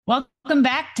Welcome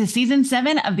back to season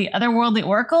 7 of the Otherworldly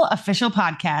Oracle official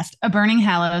podcast, a Burning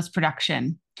Hallows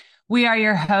production. We are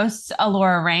your hosts,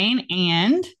 Alora Rain,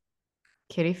 and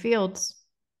Kitty Fields.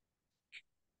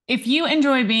 if you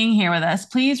enjoy being here with us,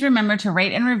 please remember to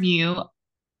rate and review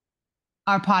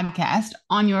our podcast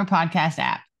on your podcast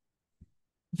app.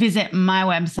 Visit my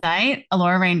website,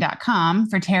 alorarain.com,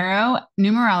 for tarot,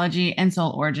 numerology, and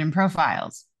soul origin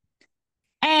profiles.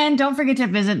 And don't forget to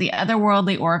visit the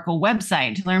Otherworldly Oracle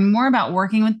website to learn more about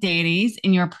working with deities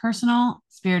in your personal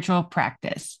spiritual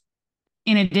practice.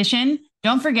 In addition,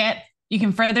 don't forget you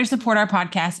can further support our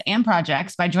podcast and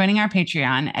projects by joining our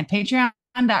Patreon at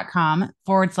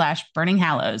patreon.com/Burning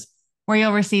Hallows, where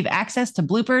you'll receive access to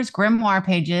bloopers, grimoire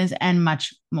pages, and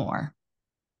much more.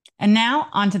 And now,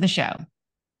 on to the show.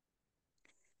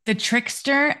 The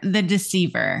trickster, the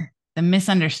deceiver, the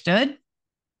misunderstood.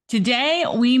 Today,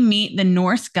 we meet the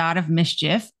Norse god of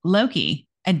mischief, Loki,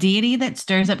 a deity that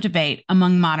stirs up debate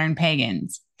among modern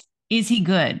pagans. Is he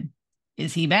good?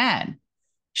 Is he bad?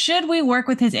 Should we work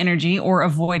with his energy or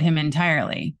avoid him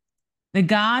entirely? The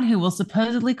god who will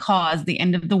supposedly cause the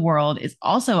end of the world is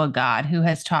also a god who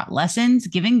has taught lessons,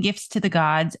 given gifts to the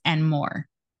gods, and more.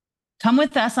 Come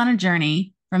with us on a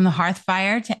journey from the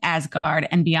Hearthfire to Asgard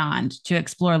and beyond to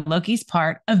explore Loki's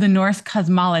part of the Norse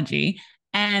cosmology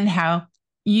and how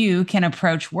you can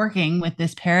approach working with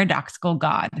this paradoxical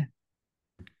god.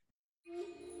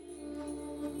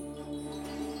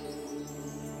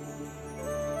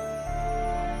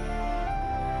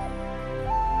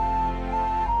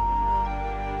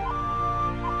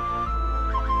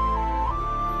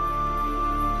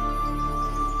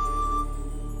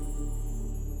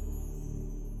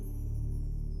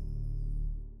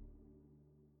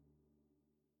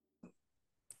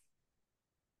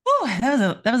 Ooh,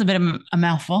 that was a bit of a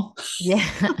mouthful. Yeah.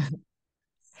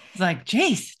 It's like,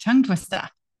 geez, tongue twister.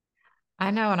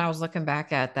 I know. And I was looking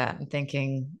back at that and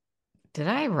thinking, did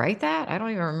I write that? I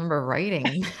don't even remember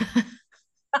writing.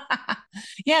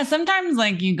 Yeah, sometimes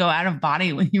like you go out of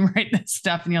body when you write this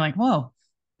stuff and you're like, whoa,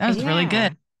 that was really Yeah.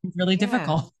 good. Really Yeah.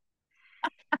 difficult.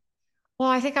 Well,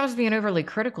 I think I was being overly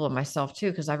critical of myself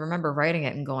too, because I remember writing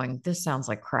it and going, this sounds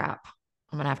like crap.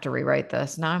 I'm going to have to rewrite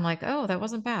this. Now I'm like, oh, that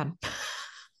wasn't bad.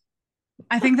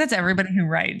 I think that's everybody who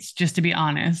writes, just to be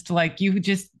honest. Like you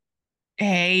just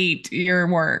hate your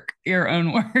work, your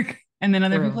own work. And then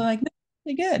other people True. are like, no,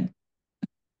 really good.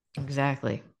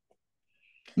 Exactly.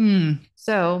 Hmm.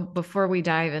 So before we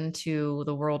dive into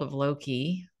the world of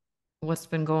Loki, what's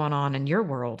been going on in your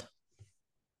world?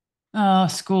 Oh,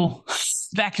 school.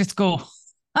 Back to school.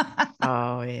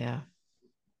 Oh, yeah.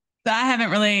 I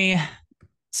haven't really.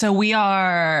 So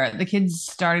the kids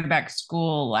started back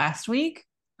school last week,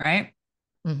 right?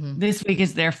 Hmm. This week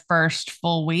is their first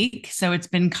full week. So it's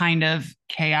been kind of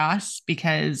chaos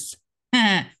because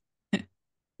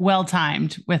well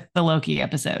timed with the Loki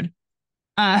episode.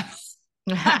 Uh,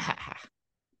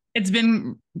 it's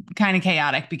been kind of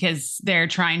chaotic because they're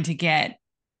trying to get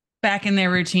back in their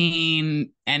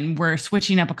routine and we're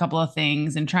switching up a couple of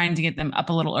things and trying to get them up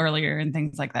a little earlier and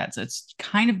things like that. So it's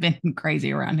kind of been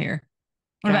crazy around here.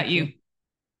 What about Got you?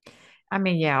 you. I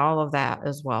mean, yeah, all of that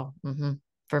as well.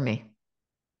 For me.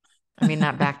 I mean,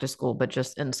 not back to school, but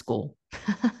just in school.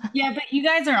 Yeah, but you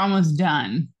guys are almost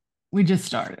done. We just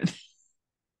started.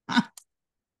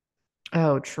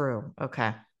 Oh, true.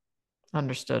 Okay.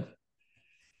 Understood.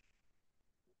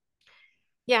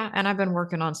 Yeah. And I've been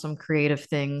working on some creative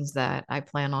things that I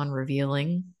plan on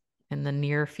revealing in the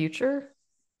near future.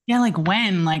 Yeah, like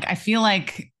when? Like I feel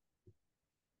like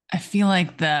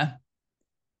the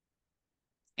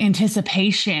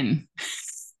anticipation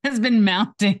has been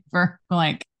mounting for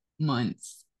like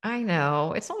months. I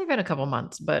know it's only been a couple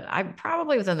months, but I'm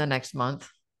probably within the next month.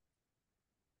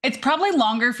 It's probably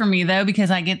longer for me though because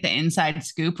I get the inside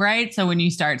scoop, right? So when you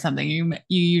start something, you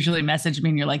usually message me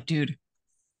and you're like, "Dude,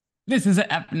 this is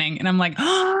happening," and I'm like,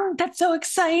 "Oh, that's so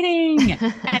exciting!"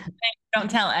 And don't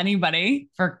tell anybody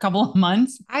for a couple of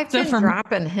months. I've So been for me,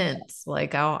 dropping hints.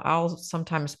 Like I'll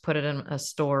sometimes put it in a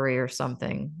story or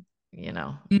something. But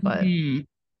mhm,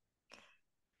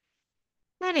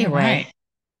 you're right. anyway,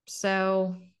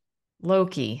 so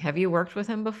Loki, have you worked with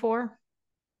him before?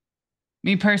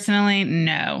 Me personally,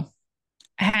 no.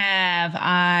 Have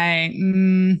I?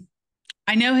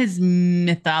 I know his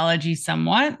mythology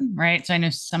somewhat, right? So I know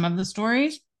some of the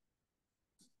stories,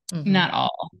 Hmm. not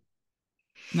all,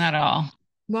 not all.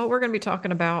 Well, we're going to be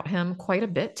talking about him quite a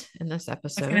bit in this I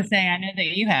was gonna episode. say I know that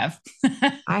you have.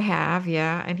 I have,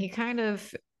 yeah. And he kind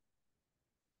of,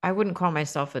 I wouldn't call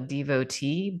myself a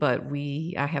devotee, but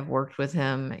I have worked with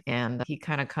him and he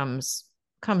kind of comes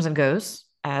and goes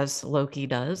as Loki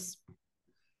does.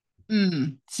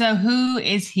 So who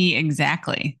is he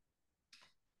exactly?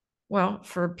 Well,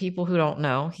 for people who don't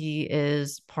know, he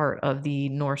is part of the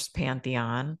Norse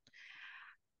pantheon.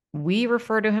 We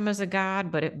refer to him as a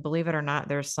god, but believe it or not,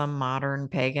 there's some modern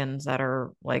pagans that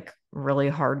are like really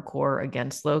hardcore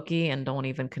against Loki and don't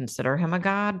even consider him a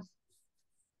god.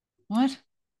 What?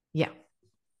 Yeah,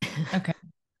 Okay.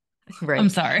 I'm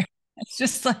right. sorry. It's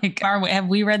just like, have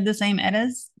we read the same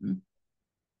Eddas?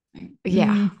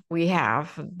 Yeah, Mm, we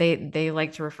have. They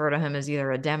like to refer to him as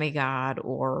either a demigod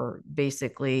or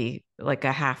basically like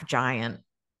a half giant.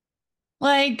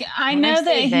 like I When I know that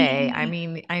say they, I he.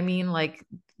 mean I mean like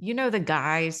the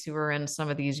guys who are in some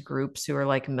of these groups who are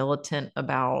like militant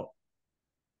about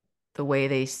the way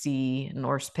they see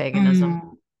Norse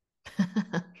paganism.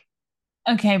 Mm,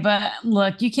 okay, but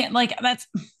look, you can't like that's.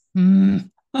 Mm.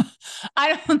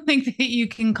 I don't think that you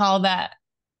can call that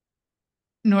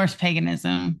Norse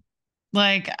paganism.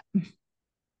 Like,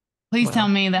 please tell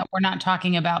Well, me that we're not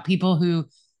talking about people who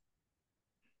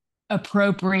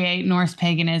appropriate Norse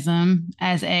paganism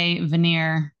as a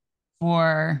veneer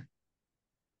for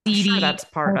I'm sure seedy that's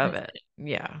part of purposes. it.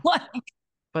 Yeah. Like,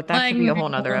 But that like could be a whole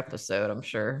nother no. episode, I'm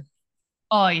sure.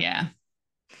 Oh yeah.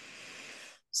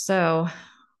 So,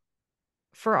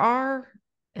 for our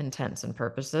intents and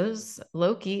purposes,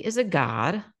 Loki is a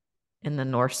god in the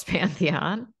Norse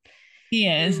pantheon He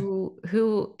is.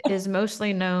 who is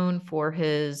mostly known for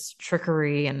his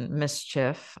trickery and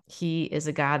mischief. He is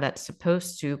a god that's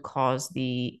supposed to cause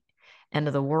the end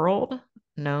of the world,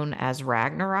 known as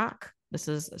Ragnarok. This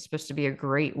is supposed to be a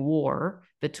great war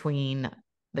between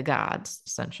the gods,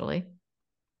 essentially.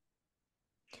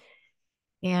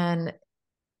 And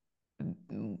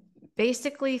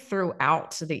basically,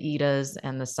 throughout the Eddas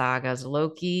and the sagas,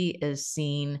 Loki is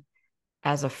seen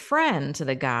as a friend to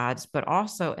the gods, but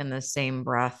also in the same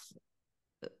breath,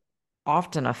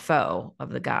 often a foe of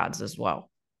the gods as well.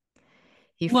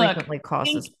 He Look, frequently I think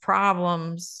causes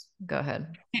problems. Go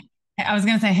ahead. I was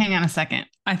gonna say, hang on a second.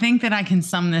 I think that I can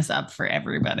sum this up for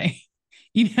everybody.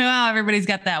 You know how everybody's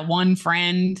got that one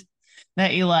friend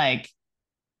that you like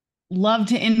love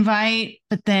to invite,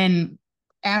 but then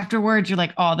afterwards you're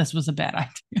like, oh, this was a bad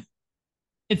idea.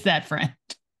 It's that friend.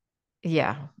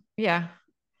 Yeah, yeah,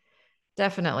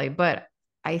 definitely. But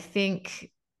I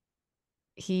think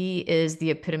he is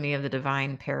the epitome of the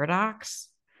divine paradox.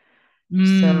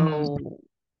 Mm. So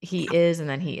he is and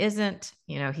then he isn't.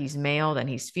 He's male, then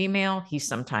he's female. He's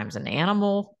sometimes an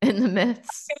animal in the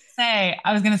myths. I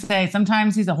was gonna say,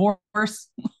 sometimes he's a horse.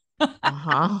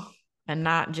 Uh-huh. And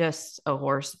not just a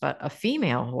horse, but a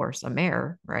female horse, a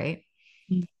mare, right?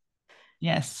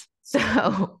 Yes.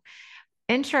 So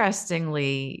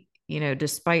interestingly,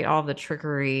 despite all the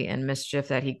trickery and mischief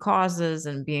that he causes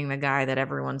and being the guy that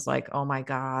everyone's like, oh my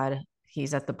God,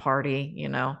 he's at the party,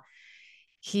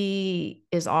 he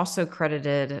is also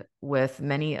credited with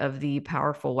many of the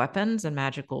powerful weapons and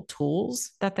magical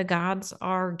tools that the gods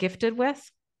are gifted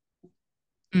with,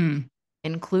 Mm.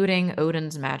 including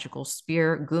Odin's magical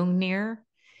spear, Gungnir,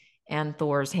 and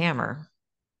Thor's hammer.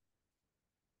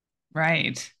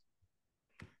 Right.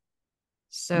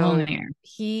 So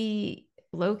Mjolnir.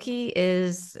 Loki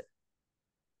is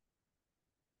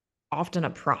often a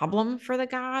problem for the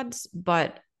gods,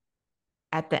 but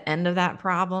at the end of that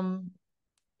problem,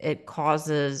 it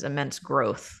causes immense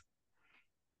growth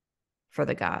for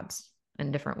the gods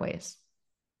in different ways.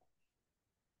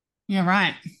 Yeah,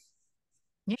 right.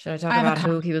 Yeah. Should I talk I have a about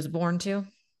who he was born to?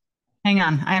 hang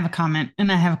on. I have a comment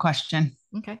and I have a question.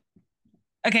 Okay.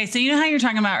 Okay, so you know how you're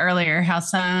talking about earlier how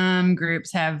some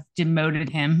groups have demoted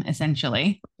him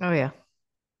essentially. Oh, yeah.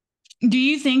 Do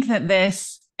you think that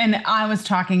this, and I was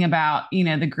talking about,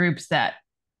 the groups that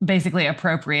basically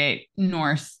appropriate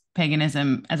Norse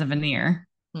paganism as a veneer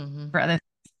Mm-hmm. for other,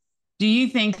 do you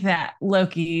think that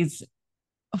Loki's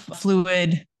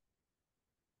fluid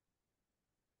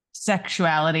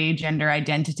sexuality, gender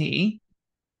identity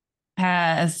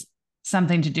has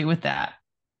something to do with that?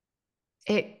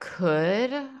 It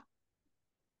could.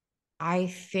 I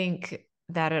think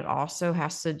that it also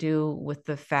has to do with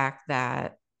the fact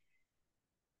that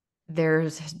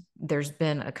there's there's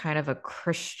been a kind of a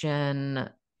Christian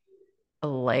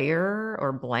layer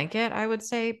or blanket, I would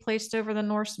say, placed over the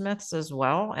Norse myths as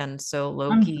well. And so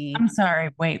I'm Loki, sorry.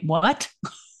 Wait, what?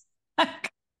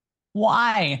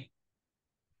 Why?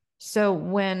 so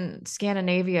when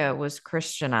Scandinavia was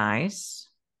Christianized,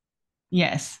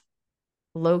 Yes.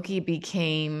 Loki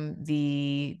became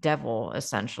the devil,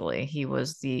 essentially. He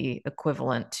was the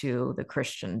equivalent to the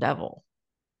Christian devil.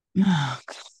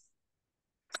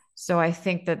 So I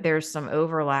think that there's some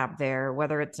overlap there,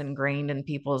 whether it's ingrained in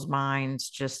people's minds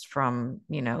just from,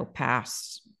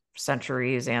 past.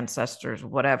 centuries, ancestors,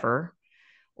 whatever,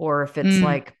 or if it's Mm.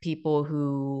 like people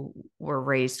who were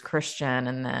raised Christian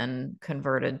and then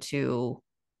converted to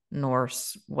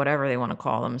Norse, whatever they want to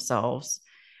call themselves.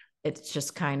 It's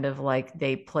just kind of like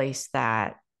they place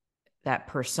that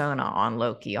persona on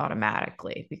Loki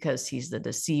automatically because he's the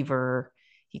deceiver,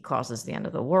 he causes the end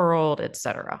of the world,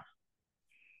 etc.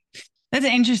 That's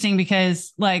interesting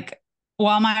because, like,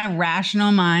 while my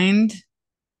rational mind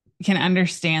can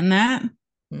understand that,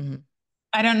 Mm-hmm.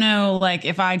 I don't know, like,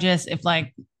 if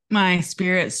like my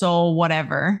spirit, soul,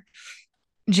 whatever,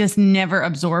 just never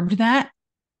absorbed that.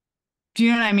 Do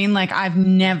you know what I mean? Like, I've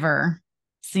never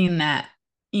seen that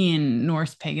in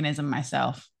Norse paganism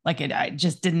myself. Like, I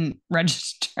just didn't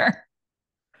register.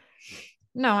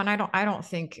 No, and I don't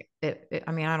think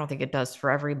I mean, I don't think it does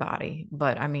for everybody,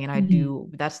 but I mean, I Mhm.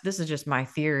 do. This is just my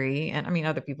theory, and I mean,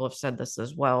 other people have said this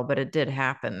as well. But it did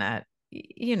happen that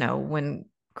when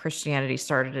Christianity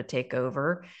started to take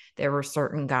over, there were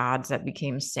certain gods that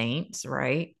became saints,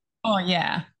 right? Oh,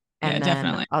 yeah. Yeah, And then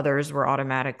definitely. others were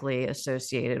automatically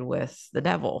associated with the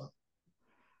devil.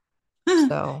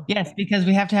 So Yes, because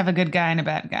we have to have a good guy and a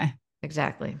bad guy.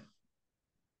 exactly.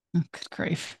 Oh, good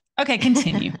grief. Okay,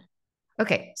 continue.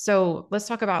 Okay, so let's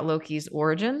talk about Loki's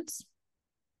origins.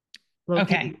 Okay.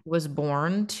 Loki was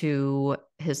born to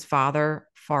his father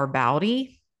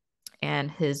Farbauti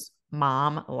and his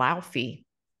mom Laufey,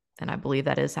 and I believe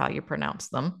that is how you pronounce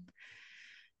them.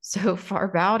 So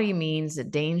Farbauti means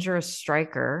dangerous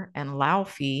striker, and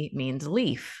Laufey means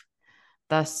leaf.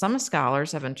 Thus, some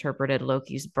scholars have interpreted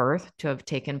Loki's birth to have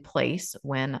taken place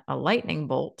when a lightning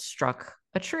bolt struck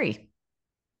a tree.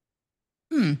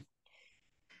 Hmm.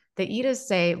 The Eddas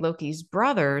say Loki's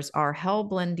brothers are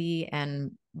Helblindi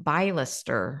and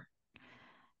Bylister.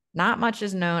 Not much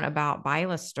is known about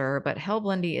Bylister, but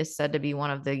Helblindi is said to be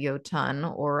one of the Jotun,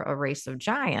 or a race of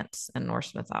giants in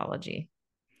Norse mythology.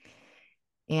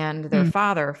 And their Hmm.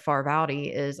 father, Farvaldi,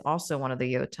 is also one of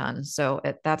the Jotun. So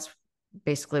that's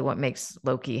basically what makes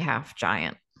Loki half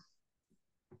giant.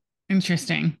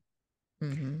 Interesting.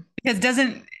 Mm-hmm. Because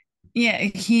doesn't, yeah,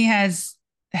 he has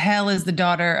Hel is the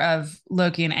daughter of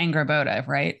Loki and Angrboda,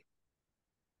 right?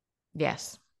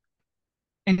 Yes,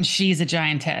 And she's a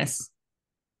giantess.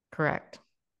 correct.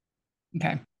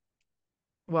 Okay.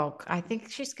 Well, I think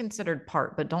she's considered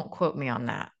part, but don't quote me on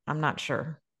that. I'm not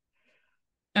sure.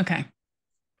 Okay.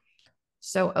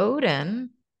 So Odin,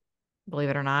 believe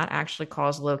it or not, actually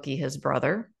calls Loki his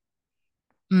brother.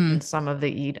 And Mm. some of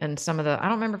the I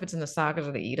don't remember if it's in the sagas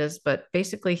or the Eddas, but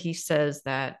basically he says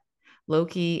that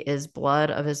Loki is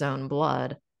blood of his own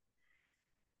blood.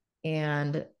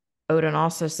 And Odin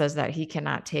also says that he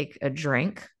cannot take a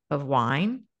drink of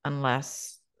wine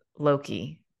unless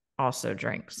Loki also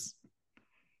drinks.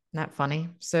 Isn't that funny?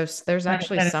 So there's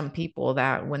actually That is some people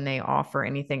that when they offer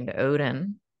anything to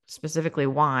Odin, specifically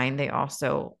wine, they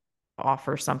also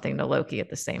offer something to Loki at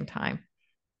the same time.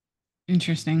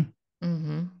 interesting.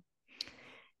 Mm-hmm.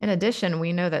 In addition,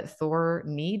 we know that Thor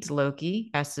needs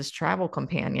Loki as his travel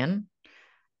companion,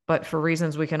 but for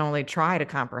reasons we can only try to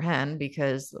comprehend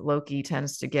because Loki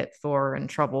tends to get Thor in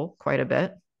trouble quite a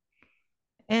bit.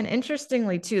 And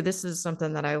interestingly, too, this is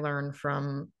something that I learned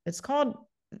from it's called,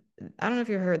 I don't know if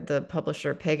you heard the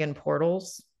publisher Pagan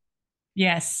Portals.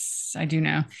 Yes, I do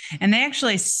know. And they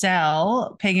actually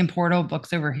sell Pagan Portal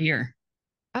books over here.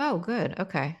 Oh, good.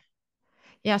 Okay.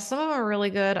 Yeah, some of them are really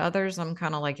good. Others I'm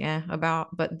kind of like,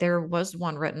 about, but there was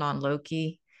one written on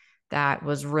Loki that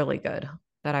was really good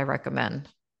that I recommend.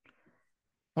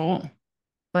 Cool.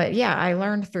 But yeah, I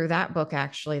learned through that book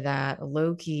actually that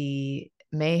Loki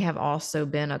may have also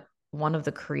been one of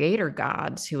the creator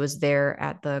gods who was there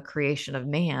at the creation of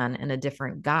man in a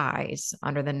different guise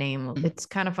under the name. It's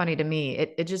kind of funny to me.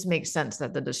 It just makes sense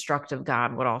that the destructive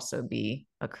god would also be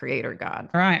a creator god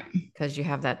All right. because you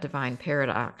have that divine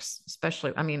paradox,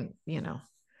 especially, I mean,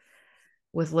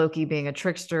 with Loki being a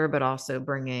trickster, but also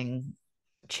bringing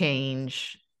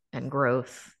change and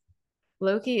growth.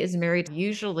 Loki is married.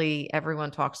 Usually,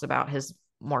 everyone talks about his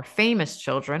more famous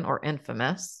children or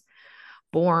infamous,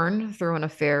 born through an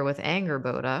affair with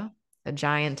Angerboda, a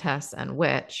giantess and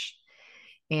witch.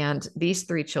 And these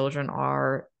three children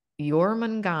are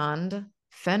Jormungand,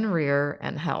 Fenrir,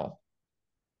 and Hel.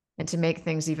 And to make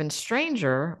things even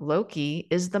stranger, Loki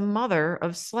is the mother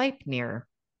of Sleipnir,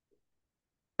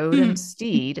 Odin's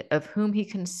steed, of whom he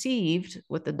conceived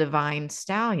with the divine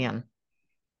stallion,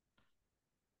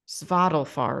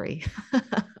 Svadilfari.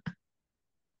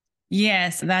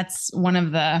 Yes, that's one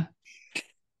of the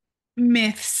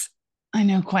myths I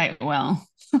know quite well.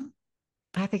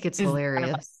 I think it's Is kind of like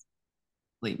hilarious.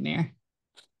 sleep near.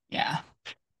 Yeah.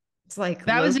 It's like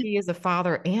That was Loki is a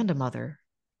father and a mother.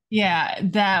 Yeah,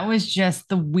 that was just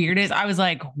the weirdest. I was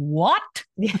like, what?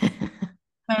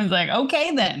 I was like,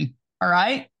 okay, then. All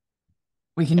right,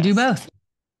 we can do Yes. both.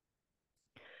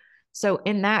 So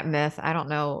in that myth, I don't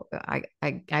know,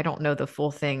 I don't know the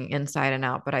full thing inside and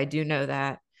out, but I do know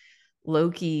that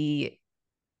Loki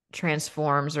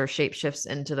transforms or shapeshifts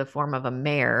into the form of a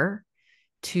mare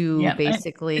to Yep.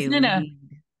 basically Isn't it a,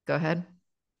 lead. Go ahead.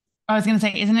 I was going to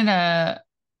say, isn't it a,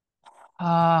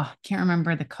 can't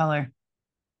remember the color.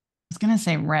 I was going to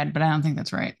say red, but I don't think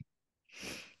that's right.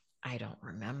 I don't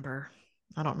remember.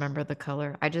 I don't remember the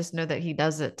color. I just know that he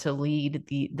does it to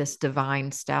lead this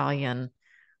divine stallion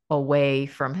away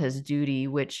from his duty,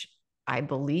 which I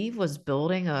believe was it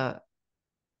building the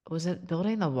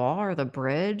wall or the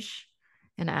bridge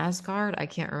in Asgard? I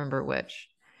can't remember which.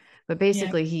 But Yeah.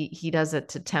 basically he does it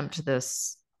to tempt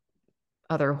this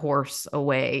other horse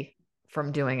away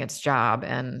from doing its job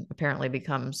and apparently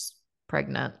becomes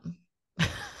pregnant.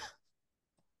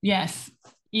 Yes.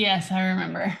 Yes, I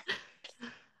remember.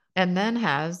 And then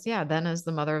then is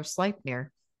the mother of Sleipnir,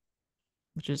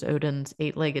 which is Odin's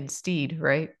eight-legged steed,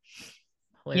 right?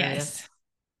 Yes. Hilarious.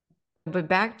 But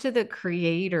back to the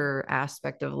creator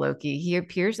aspect of Loki, he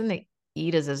appears in the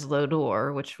Eddas as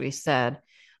Lodor, which we said,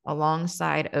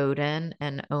 alongside Odin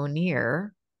and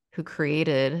Onir, who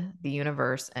created the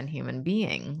universe and human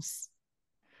beings.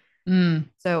 Mm.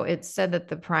 So it's said that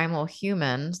the primal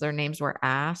humans, their names were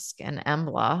Ask and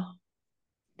Embla.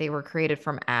 They were created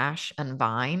from ash and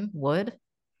vine wood.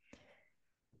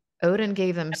 Odin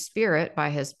gave them spirit by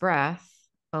his breath.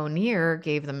 Onir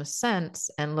gave them sense,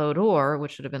 and Lodor,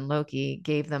 which would have been Loki,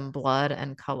 gave them blood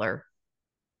and color.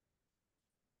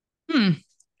 Hmm.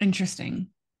 Interesting.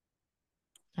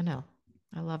 I know.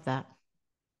 I love that.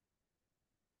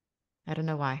 I don't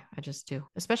know why. I just do.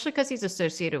 Especially because he's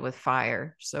associated with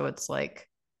fire. So it's like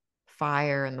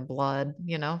fire and the blood,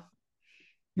 you know?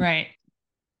 Right.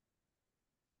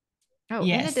 Oh, in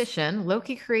Yes. addition,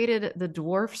 Loki created the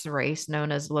dwarfs race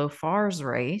known as Lofar's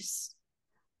race,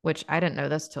 which I didn't know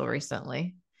this till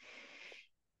recently,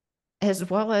 as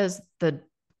well as the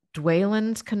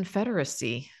Dwayland's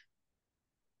Confederacy.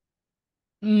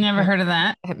 Never heard of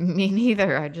that. Me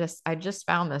neither. I just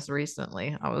found this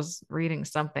recently. I was reading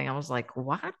something. I was like,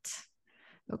 "What?"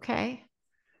 Okay.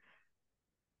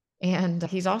 And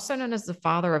he's also known as the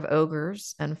father of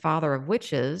ogres and father of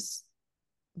witches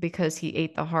because he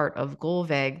ate the heart of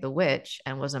Gulveig the witch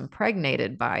and was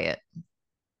impregnated by it.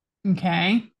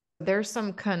 Okay. There's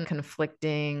some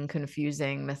conflicting,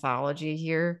 confusing mythology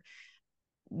here.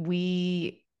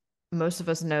 We Most of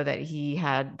us know that he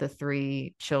had the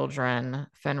three children,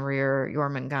 Fenrir,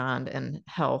 Jormungand, and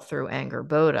Hel through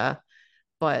Angerboda.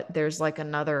 But there's like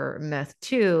another myth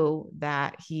too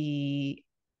that he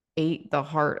ate the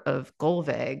heart of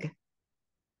Gulveig,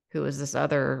 who is this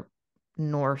other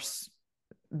Norse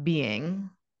being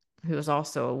who is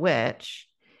also a witch.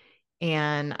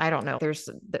 And I don't know.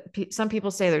 Some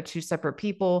people say they're two separate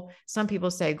people. Some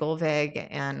people say Golveg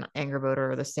and Angerboda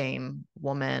are the same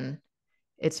woman.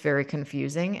 It's very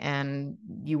confusing, and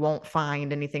you won't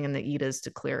find anything in the Eddas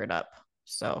to clear it up.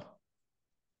 So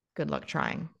good luck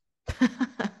trying.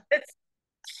 That's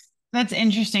that's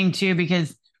interesting too,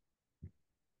 because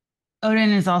Odin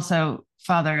is also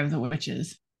father of the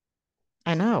witches.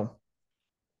 I know.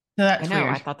 So I that's know.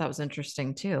 I weird. thought that was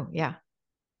interesting too. Yeah.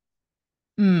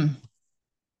 Mm.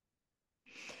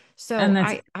 So And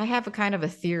that's I have a kind of a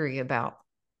theory about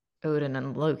Odin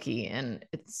and Loki, and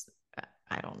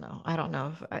I don't know. I don't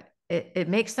know if it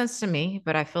makes sense to me,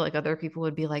 but I feel like other people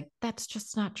would be like, that's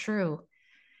just not true.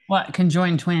 what,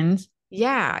 conjoined twins.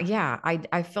 Yeah, yeah.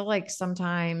 I feel like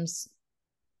sometimes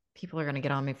people are gonna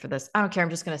get on me for this. I don't care. I'm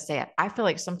just gonna say it. I feel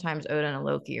like sometimes Odin and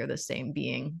Loki are the same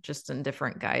being, just in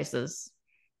different guises.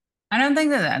 I don't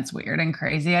think that that's weird and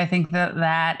crazy. I think that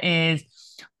that is,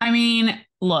 I mean,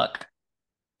 look,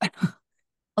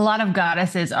 a lot of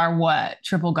goddesses are what?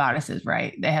 Triple goddesses,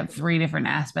 right? They have three different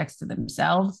aspects to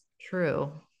themselves.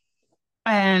 True.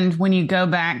 And when you go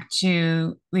back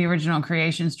to the original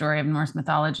creation story of Norse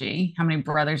mythology, how many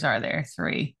brothers are there?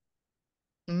 Three.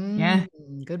 Yeah.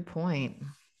 Mm, good point.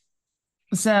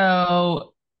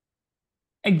 So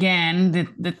again,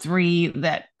 the three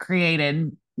that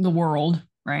created the world,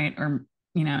 right? Or,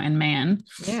 and man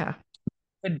Yeah.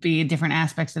 would be different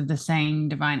aspects of the same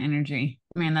divine energy.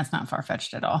 I mean, that's not far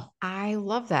fetched at all. I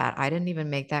love that. I didn't even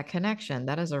make that connection.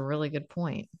 That is a really good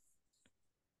point.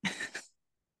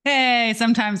 Hey,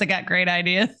 sometimes I got great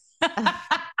ideas.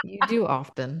 You do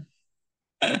often.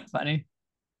 Funny.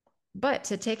 But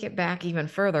to take it back even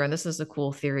further, and this is a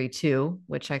cool theory too,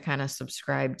 which I kind of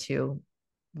subscribe to.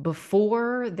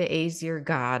 before the Aesir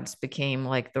gods became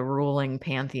like the ruling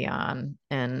pantheon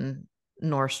in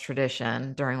Norse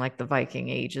tradition during like the Viking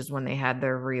Age is when they had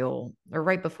their real, or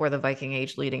right before the Viking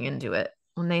Age leading into it,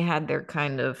 when they had their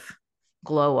kind of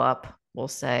glow up, we'll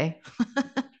say.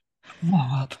 Blow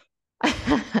up.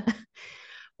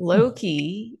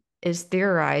 Loki is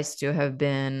theorized to have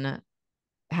been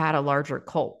had a larger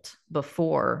cult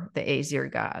before the Aesir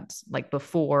gods, like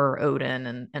before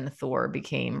Odin and Thor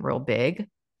became real big.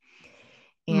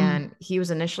 Mm. And he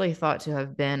was initially thought to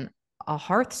have been a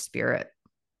hearth spirit.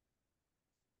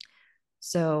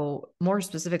 So, more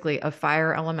specifically, a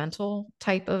fire elemental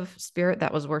type of spirit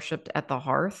that was worshipped at the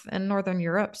hearth in Northern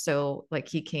Europe. So, like,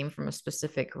 he came from a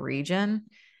specific region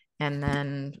and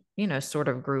then, sort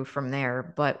of grew from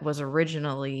there, but was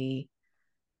originally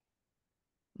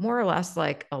more or less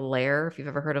like a lair. If you've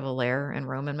ever heard of a lair in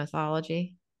Roman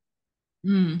mythology,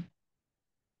 Mm.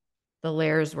 the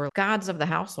lairs were gods of the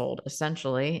household,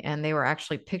 essentially, and they were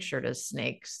actually pictured as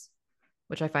snakes,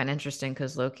 which I find interesting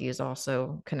because Loki is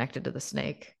also connected to the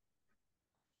snake.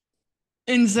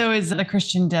 And so is the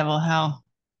Christian devil. How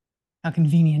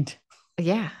convenient.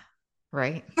 Yeah,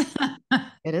 right.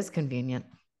 It is convenient.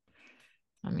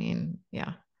 I mean,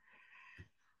 yeah.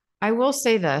 I will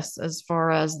say this as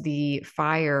far as the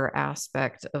fire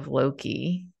aspect of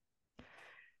Loki,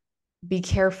 be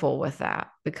careful with that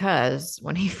because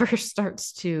when he first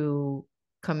starts to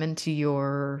come into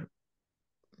your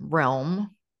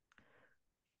realm,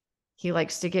 he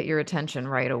likes to get your attention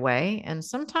right away. And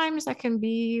sometimes that can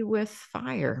be with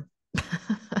fire.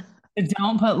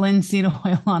 Don't put linseed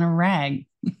oil on a rag.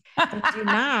 And do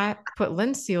not put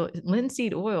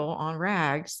linseed oil on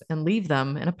rags and leave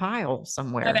them in a pile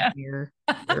somewhere near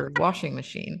your washing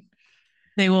machine.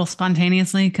 They will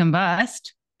spontaneously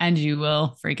combust and you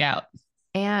will freak out.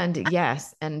 And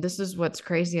yes, and this is what's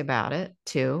crazy about it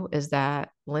too, is that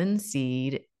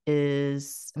linseed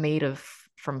is made of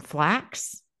from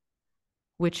flax,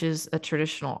 which is a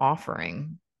traditional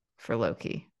offering for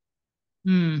Loki.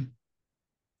 Hmm.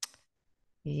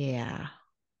 Yeah.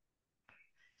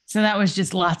 So that was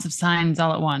just lots of signs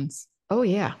all at once. Oh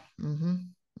yeah. Mm-hmm.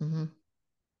 Mm-hmm.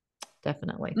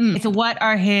 Definitely. So what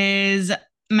are his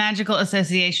magical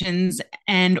associations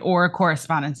and or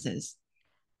correspondences?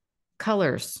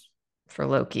 Colors for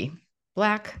Loki: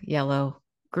 black, yellow,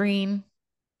 green,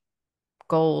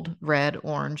 gold, red,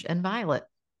 orange, and violet.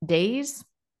 Days,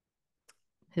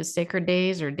 his sacred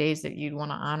days or days that you'd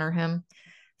want to honor him: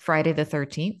 Friday the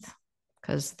 13th,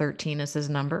 because 13 is his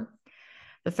number.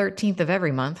 The 13th of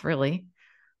every month, really.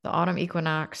 The autumn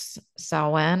equinox,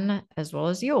 Samhain, as well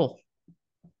as Yule.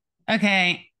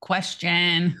 Okay,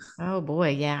 question. Oh boy,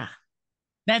 yeah.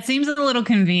 That seems a little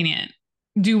convenient.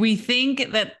 Do we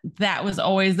think that that was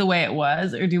always the way it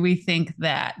was, or do we think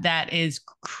that that is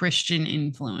Christian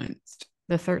influenced?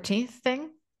 The 13th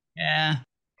thing? Yeah.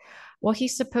 Well,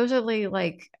 he's supposedly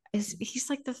like he's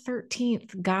like the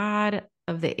 13th god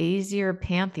of the Aesir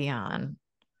pantheon.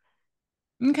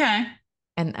 Okay.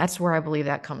 And that's where I believe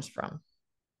that comes from.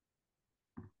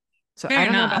 So I Fair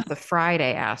don't know enough. about the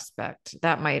Friday aspect.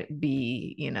 That might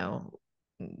be,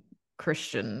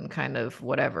 Christian kind of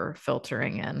whatever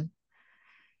filtering in.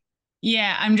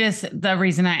 Yeah, I'm just the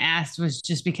reason I asked was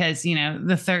just because, the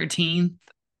 13th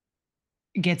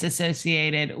gets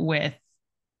associated with,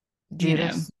 you know,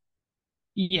 Judas.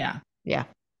 yeah. Yeah.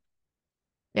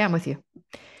 Yeah, I'm with you.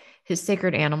 His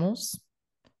sacred animals,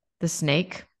 the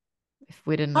snake, if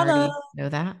we didn't Hello. already know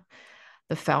that.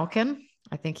 The falcon.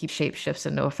 I think he shapeshifts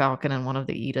into a falcon in one of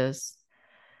the Eddas.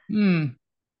 Hmm.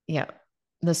 Yeah.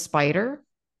 The spider,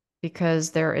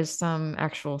 because there is some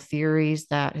actual theories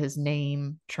that his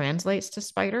name translates to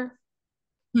spider.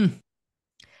 Hmm.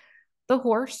 The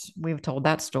horse, we've told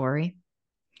that story.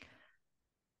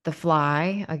 The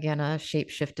fly, again, a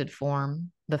shape-shifted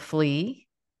form. The flea,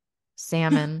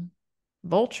 salmon,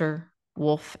 vulture,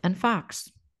 wolf, and fox.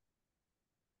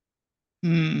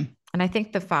 Hmm. And I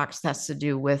think the fox has to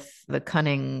do with the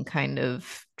cunning kind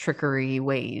of trickery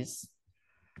ways.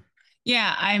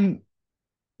 Yeah,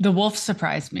 the wolf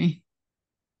surprised me.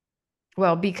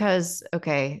 Well, because,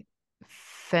 okay,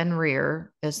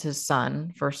 Fenrir is his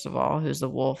son, first of all, who's the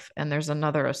wolf. And there's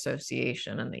another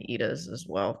association in the Eddas as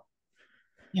well.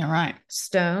 Yeah, right.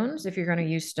 Stones, if you're going to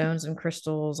use stones and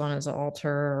crystals on his altar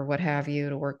or what have you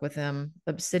to work with him: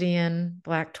 obsidian,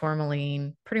 black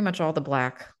tourmaline, pretty much all the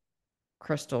black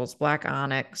crystals, black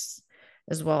onyx,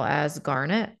 as well as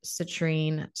garnet,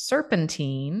 citrine,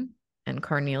 serpentine, and I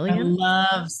carnelian.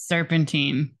 love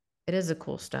serpentine. It is a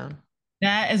cool stone.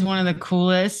 That is one of the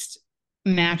coolest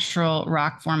natural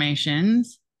rock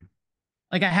formations.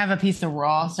 Like I have a piece of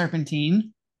raw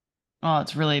serpentine. Oh,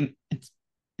 it's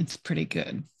It's pretty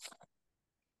good.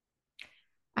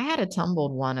 I had a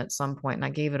tumbled one at some point and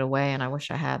I gave it away and I wish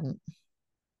I hadn't.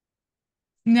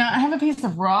 No, I have a piece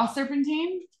of raw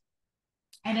serpentine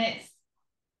and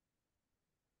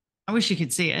I wish you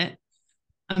could see it.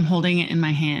 I'm holding it in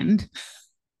my hand,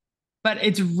 but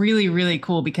it's really, really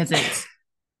cool because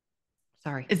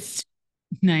Sorry. it's,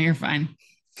 no, you're fine.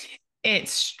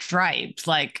 It's striped.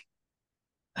 Like,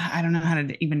 I don't know how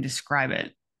to even describe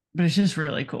it, but it's just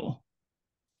really cool.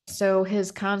 So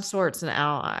his consorts and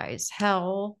allies,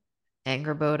 Hel,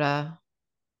 Angerboda,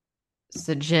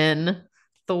 Sejin,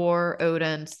 Thor,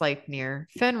 Odin, Sleipnir,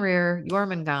 Fenrir,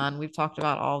 Jormungand. We've talked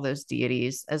about all those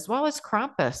deities, as well as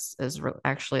Krampus is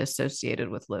actually associated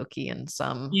with Loki in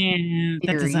some Yeah,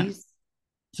 that doesn't theories.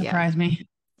 Yeah. surprise me.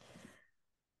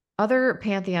 Other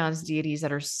pantheons deities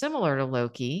that are similar to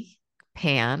Loki,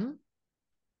 Pan,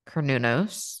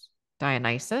 Cernunnos,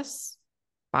 Dionysus,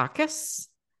 Bacchus,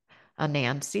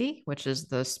 Anansi, which is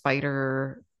the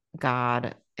spider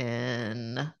god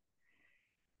in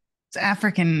It's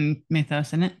African mythos,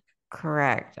 isn't it?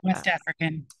 correct. West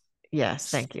African.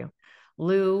 Yes, thank you.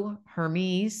 Lu,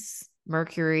 Hermes,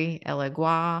 Mercury,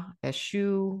 Elegua,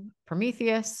 Eshu,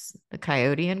 Prometheus, the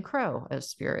coyote, and crow as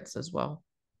spirits as well.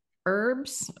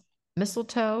 Herbs,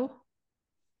 mistletoe,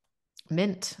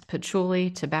 mint,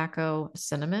 patchouli, tobacco,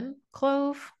 cinnamon,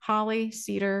 clove, holly,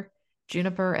 cedar,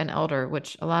 juniper, and elder,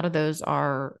 which a lot of those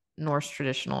are Norse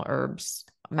traditional herbs,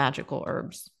 magical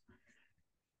herbs.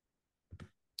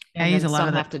 Yeah, I And use then a lot some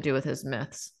of that. have to do with his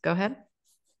myths. Go ahead.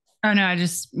 Oh no, I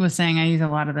just was saying I use a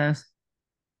lot of those.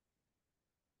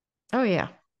 Oh, yeah.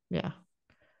 Yeah.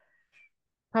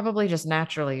 Probably just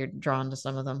naturally you're drawn to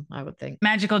some of them, I would think.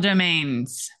 Magical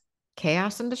domains.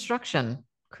 Chaos and destruction,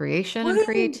 creation and Woohoo!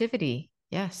 creativity.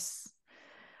 Yes.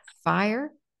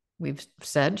 Fire, we've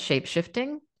said shape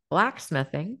shifting,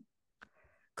 blacksmithing,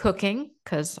 cooking,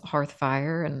 because hearth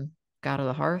fire and god of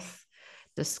the hearth,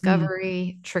 Mm.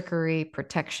 discovery, trickery,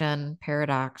 protection,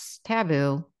 paradox,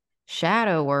 taboo,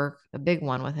 shadow work, a big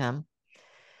one with him.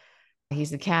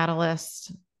 He's the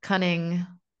catalyst, cunning,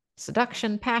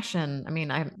 seduction, passion. I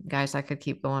mean, I could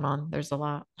keep going on. There's a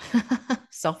lot.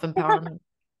 Self empowerment.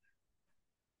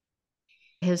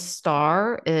 His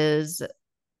star is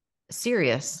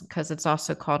Sirius because it's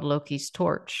also called Loki's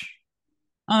torch.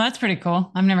 Oh, that's pretty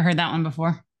cool. I've never heard that one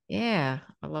before. Yeah,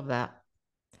 I love that.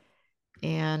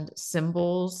 And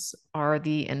symbols are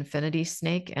the infinity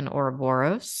snake and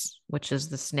Ouroboros, which is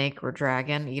the snake or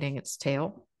dragon eating its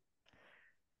tail.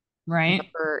 Right.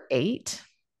 Number 8,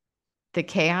 the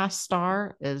chaos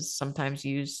star is sometimes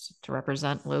used to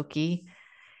represent Loki.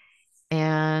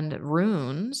 And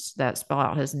runes that spell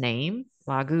out his name,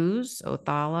 Laguz,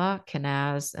 Othala,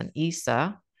 Kenaz, and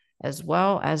Isa, as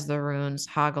well as the runes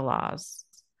Hagalaz.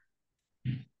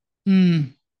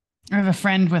 Mm. I have a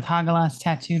friend with Hagelas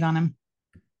tattooed on him.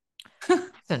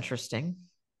 That's interesting.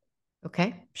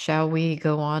 Okay. Shall we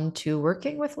go on to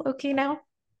working with Loki now?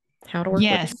 How to work with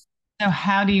him? Yes. So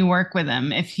how do you work with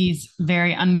him if he's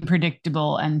very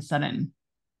unpredictable and sudden?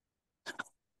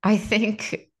 I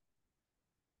think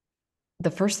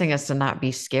the first thing is to not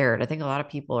be scared. I think a lot of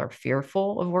people are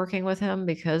fearful of working with him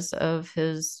because of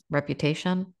his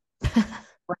reputation.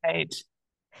 Right.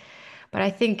 But I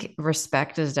think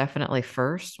respect is definitely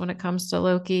first when it comes to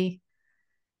Loki.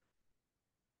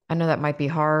 I know that might be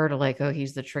hard, like, oh,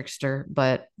 he's the trickster.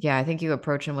 But yeah, I think you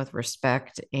approach him with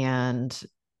respect and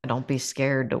don't be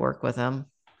scared to work with him.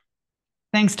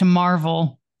 Thanks to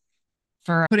Marvel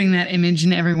for putting that image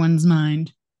in everyone's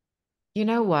mind. You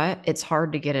know what? It's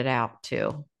hard to get it out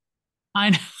too.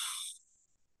 I know.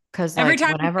 Because, Every like, time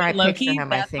you whenever I say picture Loki,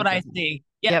 him, I that's what think I of, see.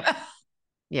 Yep. yep,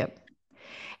 yep.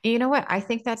 And you know what? I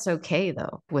think that's okay,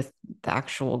 though, with the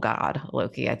actual god,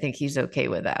 Loki. I think he's okay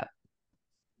with that.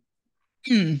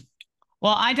 Hmm.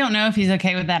 Well, I don't know if he's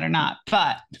okay with that or not,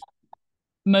 but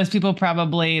most people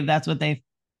probably that's what they,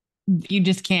 you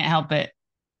just can't help it.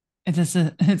 It's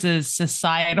a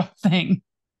societal thing.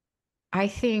 I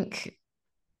think,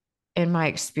 in my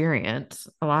experience,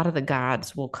 a lot of the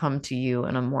gods will come to you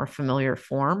in a more familiar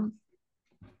form.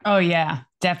 Oh yeah,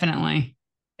 definitely.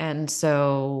 And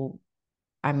so,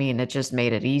 I mean, it just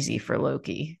made it easy for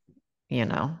Loki, you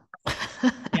know.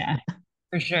 Yeah,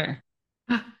 for sure.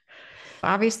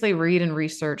 Obviously, read and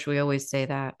research. We always say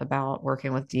that about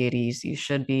working with deities. You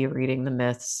should be reading the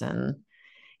myths and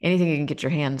anything you can get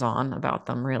your hands on about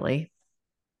them, really.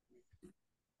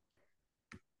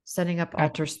 Setting up Got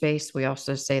altar space. We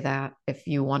also say that if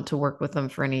you want to work with them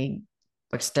for any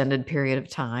extended period of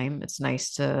time, it's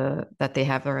nice to that they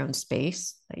have their own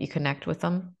space that you connect with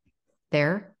them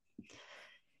there.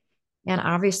 And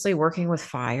obviously, working with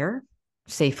fire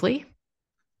safely.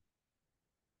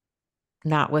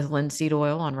 Not with linseed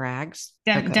oil on rags.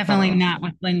 Okay, got it Definitely wrong. not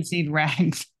with linseed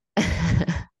rags.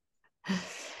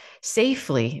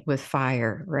 Safely with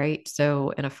fire, right? So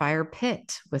in a fire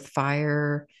pit with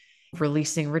fire,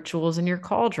 releasing rituals in your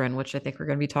cauldron, which I think we're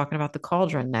going to be talking about the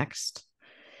cauldron next.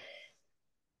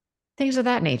 Things of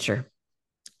that nature.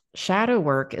 Shadow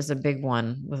work is a big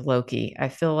one with Loki. I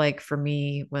feel like for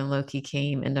me, when Loki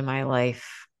came into my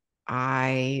life,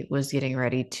 I was getting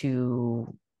ready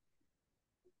to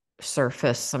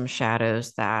surface some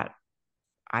shadows that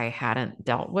I hadn't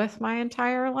dealt with my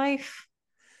entire life.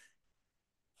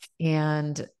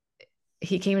 And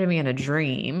he came to me in a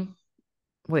dream,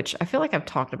 which I feel like I've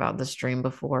talked about this dream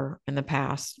before in the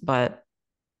past, but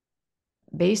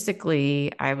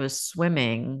basically I was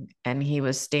swimming and he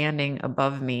was standing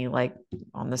above me, like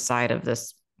on the side of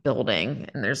this building.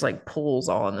 And there's like pools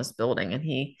all in this building. And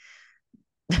he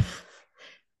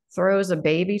throws a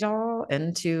baby doll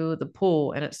into the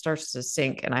pool and it starts to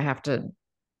sink. And I have to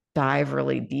dive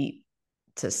really deep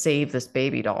to save this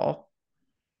baby doll.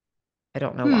 I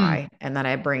don't know Hmm. why. And then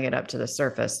I bring it up to the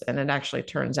surface. And it actually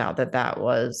turns out that that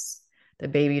was the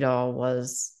baby doll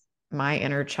was my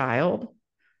inner child.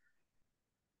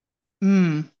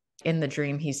 Hmm. In the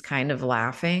dream, he's kind of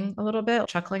laughing a little bit,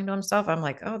 chuckling to himself. I'm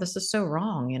like, oh, this is so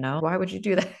wrong. Why would you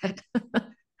do that?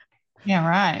 Yeah,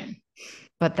 right.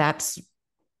 But that's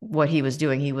what he was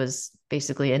doing. He was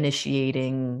basically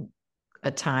initiating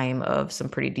a time of some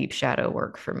pretty deep shadow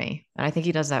work for me. And I think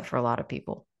he does that for a lot of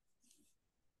people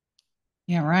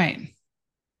Yeah, right.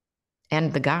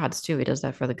 and the gods too. He does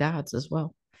that for the gods as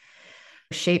well.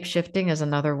 Shape shifting is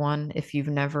another one. If you've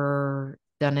never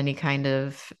done any kind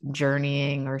of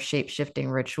journeying or shape shifting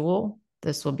ritual,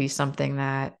 this will be something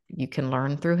that you can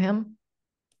learn through him.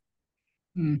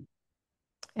 Hmm.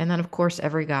 And then, of course,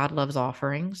 every god loves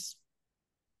offerings.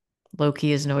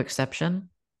 Loki is no exception.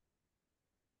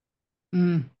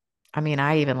 Hmm. I mean,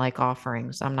 I even like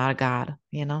offerings. I'm not a god.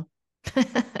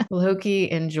 Loki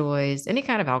enjoys any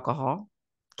kind of alcohol,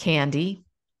 candy,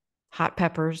 hot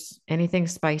peppers, anything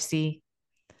spicy,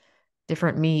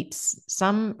 different meats.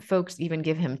 Some folks even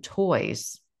give him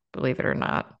toys, believe it or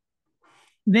not.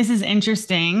 This is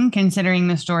interesting considering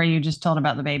the story you just told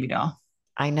about the baby doll.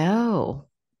 I know.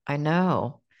 I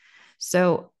know.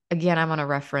 So, again, I'm going to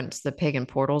reference the Pagan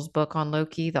Portals book on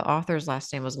Loki. The author's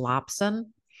last name was Lopson.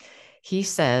 He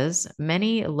says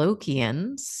many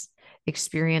Lokians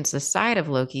experience a side of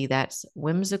Loki that's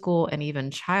whimsical and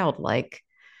even childlike,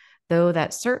 though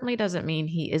that certainly doesn't mean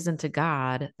he isn't a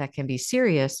god that can be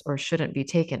serious or shouldn't be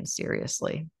taken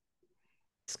seriously.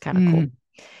 It's kind of cool.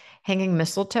 Hmm. Hanging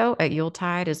mistletoe at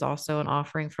Yuletide is also an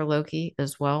offering for Loki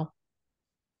as well.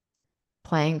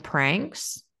 Playing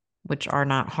pranks, which are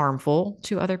not harmful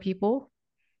to other people.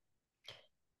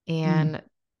 Hmm. And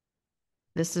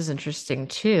this is interesting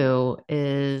too,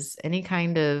 is any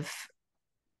kind of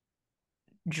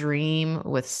dream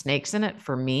with snakes in it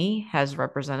for me has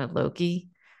represented Loki.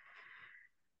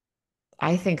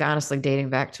 I think honestly, dating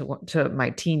back to my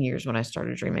teen years when I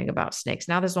started dreaming about snakes.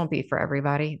 Now, this won't be for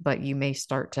everybody, but you may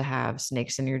start to have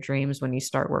snakes in your dreams when you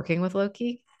start working with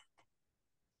Loki.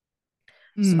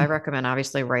 So I Hmm. recommend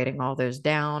obviously writing all those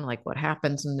down, like what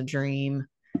happens in the dream,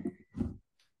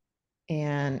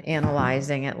 and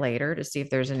analyzing it later to see if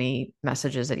there's any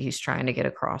messages that he's trying to get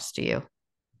across to you.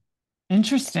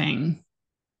 Interesting.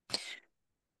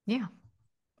 Yeah,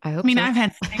 I I hope mean, so. I've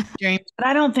had snake dreams, but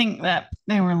I don't think that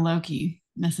they were Loki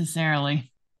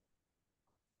necessarily.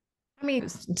 I mean,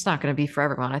 it's not going to be for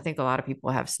everyone. I think a lot of people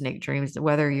have snake dreams,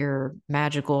 whether you're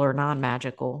magical or non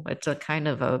magical. It's a kind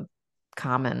of a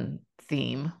common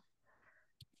theme.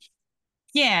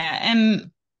 Yeah,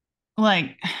 and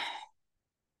like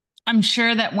I'm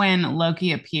sure that when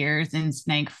Loki appears in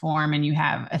snake form and you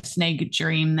have a snake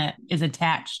dream that is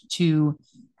attached to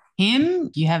him,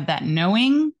 you have that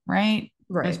knowing, right?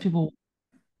 Most Right. people,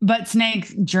 but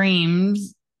snake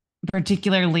dreams,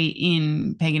 particularly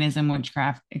in paganism,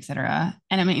 witchcraft, etc.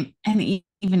 And I mean, and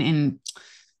even in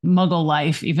Muggle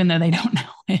life, even though they don't know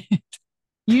it.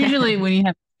 Usually, when you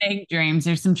have snake dreams,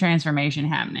 there's some transformation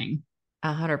happening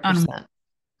A hundred on one percent.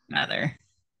 another.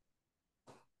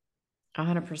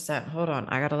 100%. Hold on.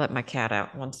 I got to let my cat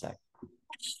out. One sec.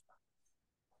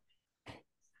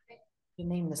 You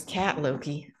name this cat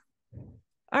Loki.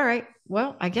 All right.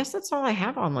 Well, I guess that's all I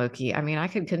have on Loki. I mean, I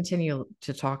could continue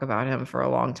to talk about him for a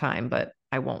long time, but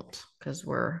I won't because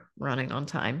we're running on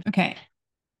time. Okay.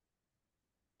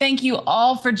 Thank you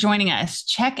all for joining us.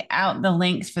 Check out the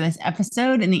links for this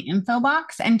episode in the info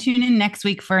box and tune in next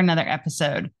week for another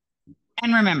episode.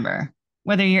 And remember,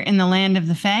 whether you're in the land of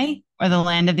the Fae or the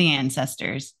land of the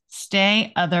ancestors,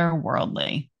 stay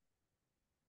otherworldly.